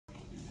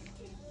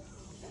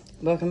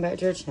Welcome back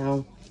to our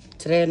channel.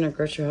 Today I had a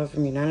grocery haul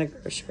from United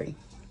Grocery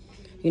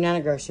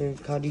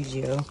called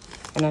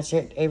UGO, and I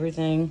checked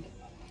everything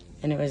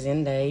and it was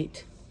in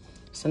date.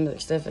 Some of the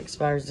stuff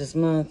expires this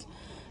month,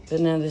 but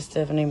none of this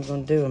stuff ain't even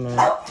going to do a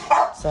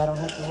month, so I don't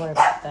have to worry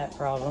about that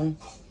problem.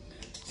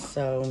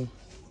 So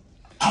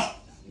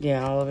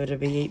yeah, all of it will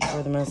be eaten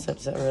before the month's up,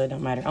 so it really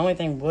don't matter. Only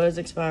thing was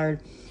expired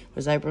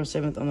was April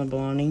 7th on the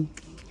bologna,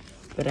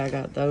 but I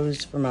got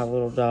those for my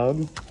little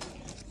dog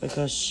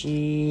because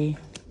she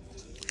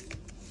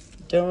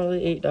don't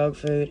really eat dog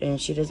food, and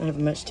she doesn't have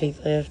much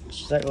teeth left.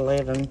 She's like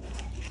 11,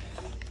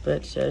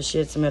 but she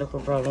had some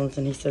medical problems,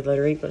 and he said let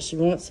her eat what she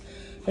wants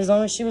as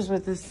long as she was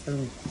with us.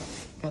 So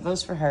got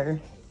those for her,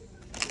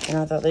 and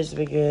I thought these would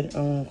be good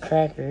on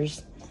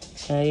crackers.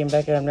 Canadian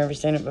bacon, I've never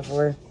seen it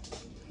before,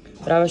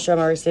 but I will show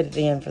my receipt at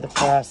the end for the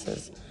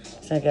prices.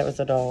 I think that was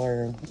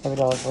 $1,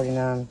 maybe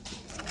 $1.49.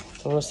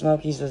 The little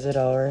Smokies was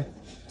 $1.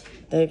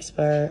 They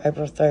expire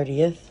April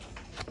 30th.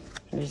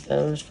 Use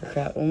those for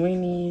crap and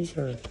weenies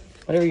or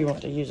whatever you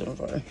want to use them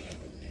for.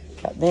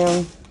 Got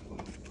them.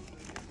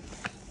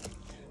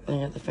 I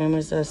got the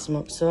family size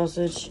smoked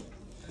sausage,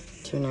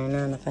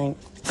 $2.99 I think.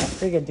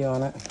 Pretty good deal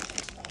on it.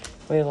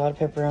 We had a lot of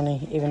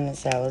pepperoni, even in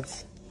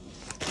salads.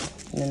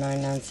 And then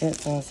 99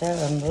 cents on the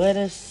salad and the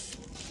lettuce.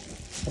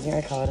 I think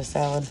I call it a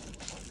salad.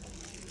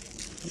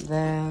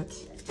 That.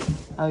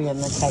 Oh yeah, and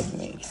the cake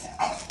mix.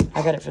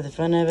 I got it for the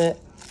fun of it,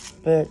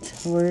 but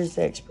where's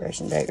the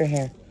expiration date? Right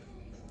here.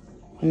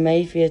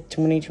 May 5th,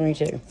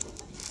 2022.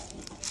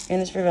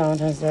 And it's for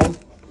Valentine's Day.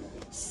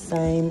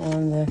 Same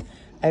on the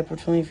April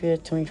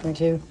 25th,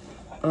 2022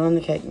 on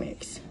the cake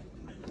mix.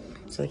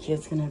 So the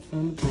kids can have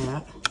fun with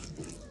that.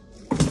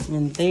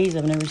 And these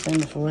I've never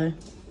seen before.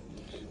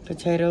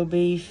 Potato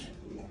beef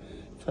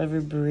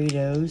flavored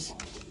burritos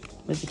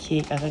with the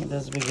kick. I think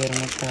those will be good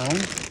on the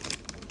challenge.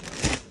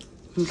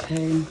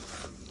 Okay.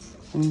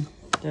 And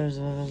those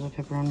are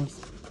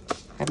pepperonis.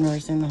 I've never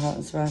seen the hot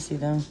and spicy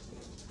though.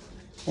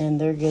 And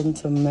they're good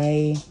until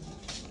May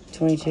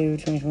 22,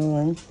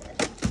 2021.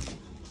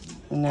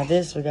 And now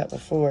this we got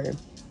before.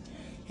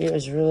 It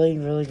was really,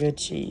 really good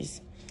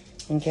cheese.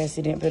 And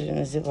Cassie didn't put it in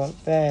a Ziploc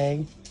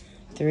bag.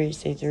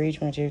 3HC3,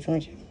 22.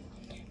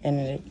 And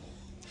it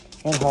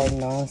hardened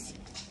nice.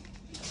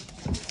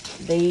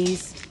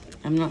 These,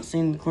 I've not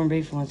seen the corned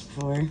beef ones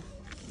before.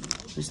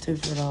 It was 2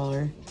 for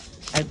 $1.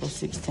 April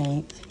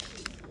 16th.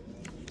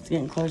 It's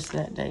getting close to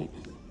that date.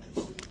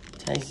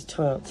 Today's the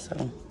 12th,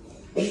 so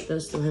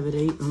those still have it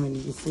to eat. I mean,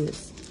 you can see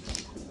it's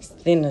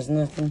thin as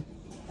nothing.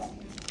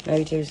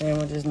 Maybe 2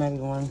 sandwiches, maybe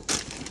 1.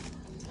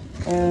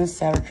 And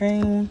sour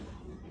cream.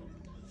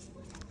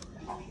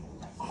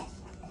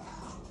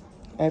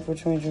 April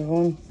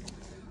 2021.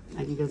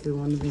 I can go through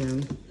one of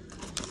them.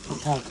 The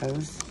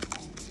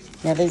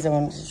tacos. Now these I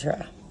wanted to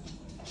try.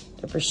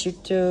 The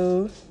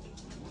prosciutto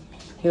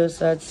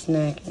hillside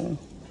snacking.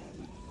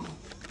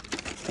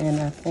 And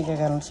I think I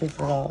got them 2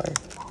 for $1.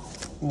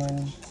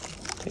 1,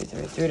 2,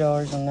 3.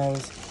 $3 on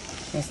those.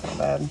 That's not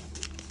bad.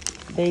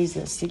 These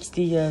are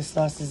 60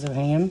 slices of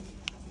ham.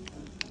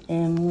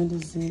 And what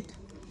is it?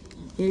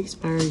 It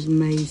expires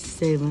May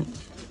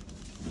 7th.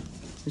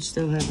 We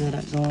still have that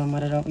up going,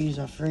 but I don't use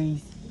our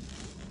freeze.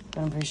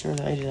 But I'm pretty sure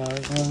they're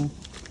 $80. 1,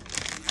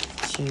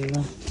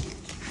 2,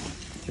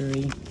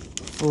 3,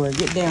 4.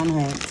 Get down,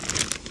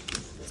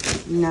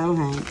 Hank. No,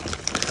 Hank.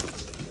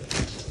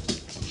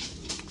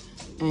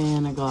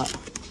 And I got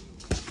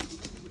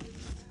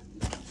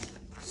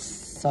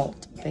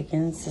salt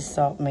pickings, the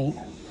salt meat.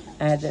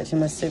 I add that to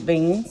my soup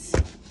beans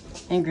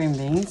and green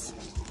beans.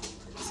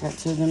 It's got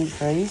 2 of them to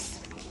freeze.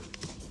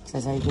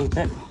 Says how you do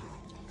that.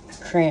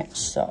 Crunch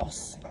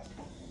sauce.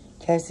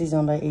 Cassie's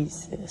on by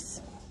eats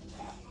this.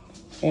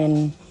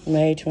 In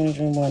May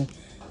 2021.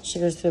 She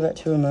goes through about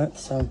 2 a month,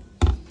 so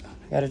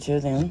got her 2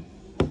 of them.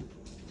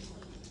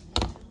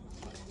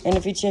 And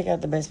if you check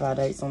out the Best Buy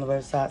dates on the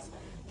websites,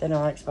 they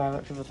don't expire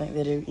like people think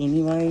they do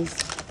anyways.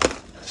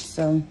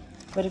 So,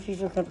 but if you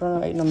feel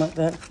comfortable eating them like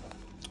that,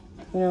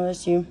 you know,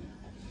 that's you.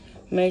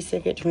 May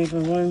 2nd,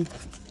 2021.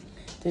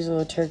 These are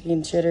little turkey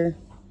and cheddar.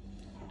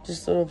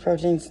 Just little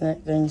protein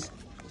snack things.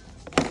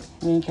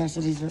 Me and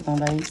Cassidy's with my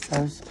babies,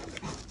 those.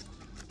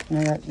 And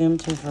I got them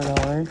 2 for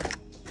 $1.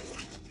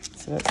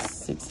 So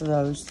that's 6 of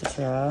those to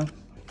try.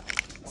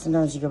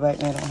 Sometimes you go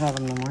back and they don't have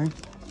them no more.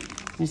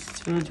 This is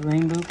filled with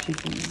rainbow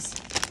cookies.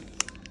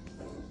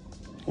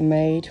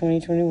 May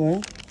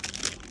 2021.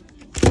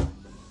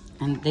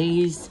 And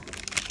these,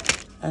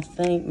 I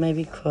think, may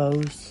be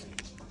close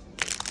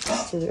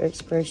to their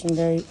expiration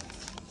date.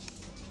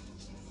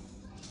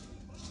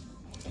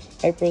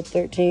 April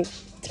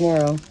 13th,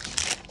 tomorrow.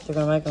 They're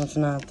gonna make them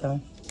tonight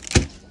though.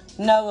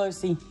 No,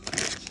 Lucy.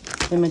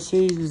 Then my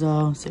cheese was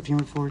all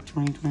September 4th,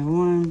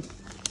 2021.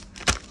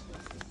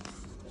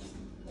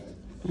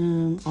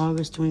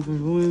 August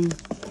 2021.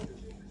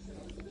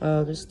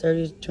 August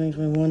 30th,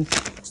 2021.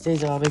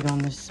 These will all be gone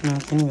this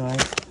month anyway.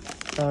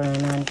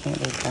 $1.99, you can't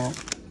beat that.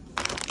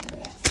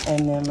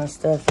 And then my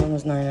stuff one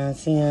was 99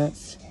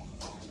 cents.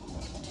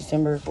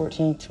 December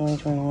 14th,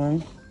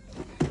 2021.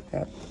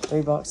 Got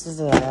 3 boxes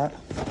of that.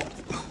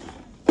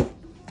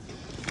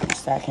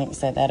 so I can't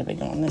say that'll be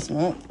gone this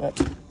month,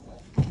 but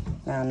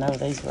I know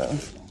these will.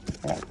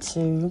 I got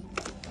 2,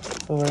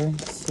 4,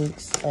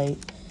 6, 8,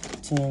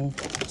 10,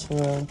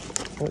 12,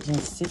 14,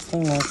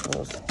 16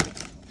 Lunchables.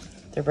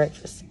 They're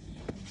breakfast.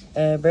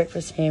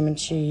 Breakfast ham and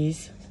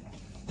cheese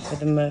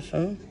with a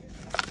muffin.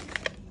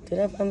 Did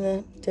I find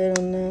that dead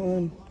on that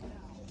one?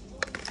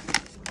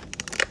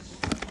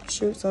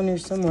 Sure, it's on here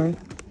somewhere.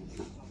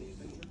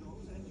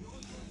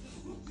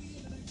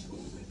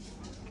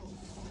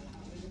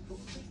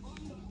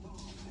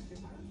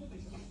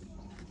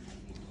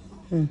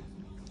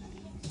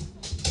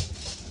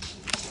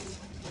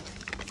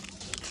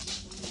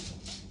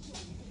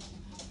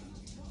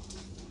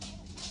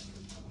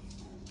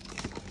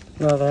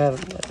 No, they have.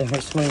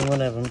 There's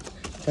 21 of them.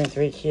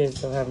 23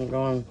 kids. They'll have them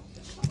gone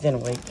within a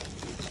week.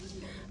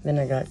 Then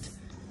I got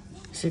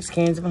 6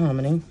 cans of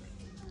mahogany.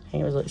 I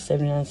think it was like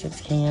 79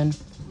 cents a can.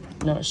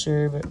 Not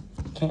sure, but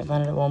can't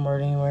find it at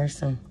Walmart anywhere.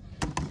 So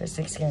got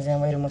 6 cans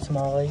down. Weighed them with some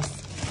ollies.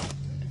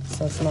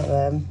 So it's not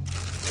bad.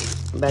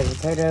 A bag of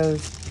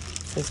potatoes.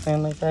 6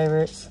 family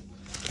favorites.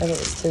 I think it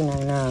was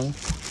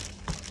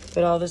 $2.99.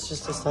 But all this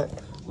was just like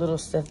little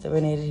stuff that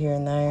we needed here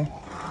and there.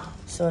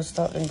 So I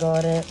stopped and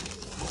got it.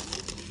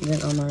 And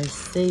then on my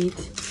receipt,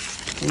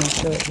 and I'll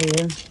show it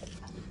here.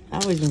 I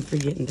always been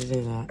forgetting to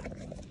do that.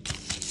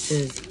 It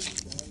says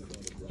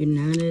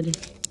United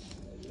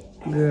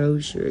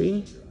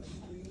Grocery.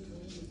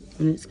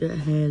 And it's got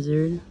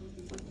Hazard.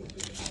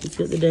 It's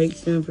got the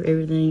dates down for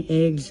everything.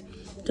 Eggs.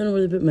 Don't know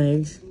where they put my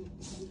eggs.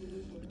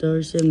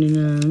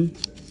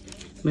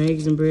 $1.79. My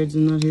eggs and breads are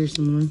not here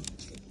somewhere.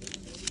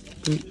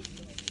 But,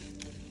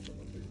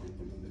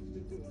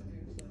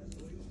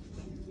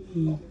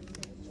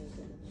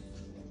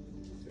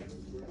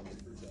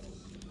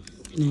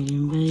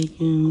 Canadian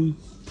bacon.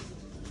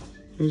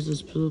 There's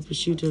this little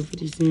prosciutto,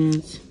 50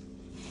 cents.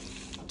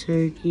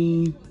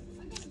 Turkey.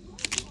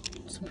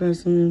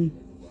 Suppressing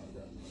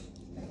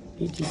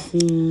 50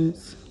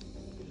 cents.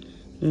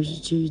 There's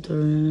a cheese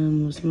dollar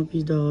and a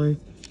Smokies $1.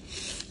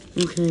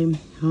 Okay,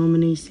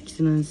 hominy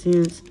 69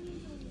 cents.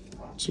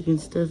 Chicken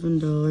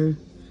stuffing $1.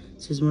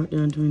 It says marked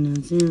down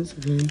 29 cents.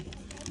 Okay.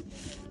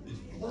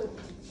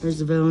 There's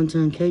the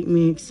Valentine cake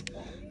mix.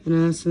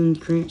 An icing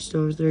crunch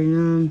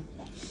 $1.39.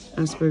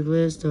 Iceberg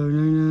lettuce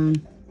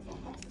 $1.99.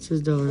 It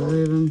says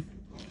 $1.11.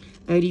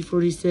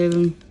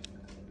 $80.47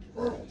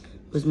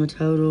 was my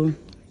total.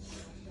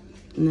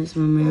 And that's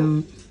my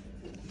amount.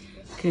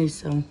 Okay,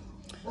 so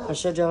I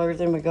showed y'all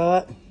everything we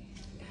got.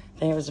 I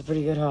think it was a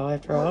pretty good haul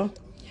after all.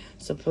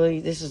 So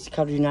please, this is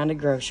called United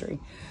Grocery.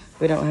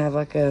 We don't have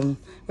like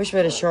wish we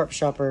had a Sharp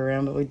Shopper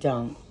around, but we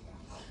don't.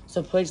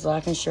 So please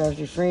like and share with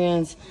your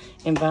friends.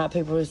 Invite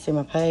people to see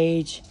my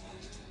page.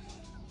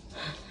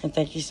 And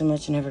thank you so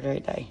much and have a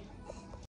great day.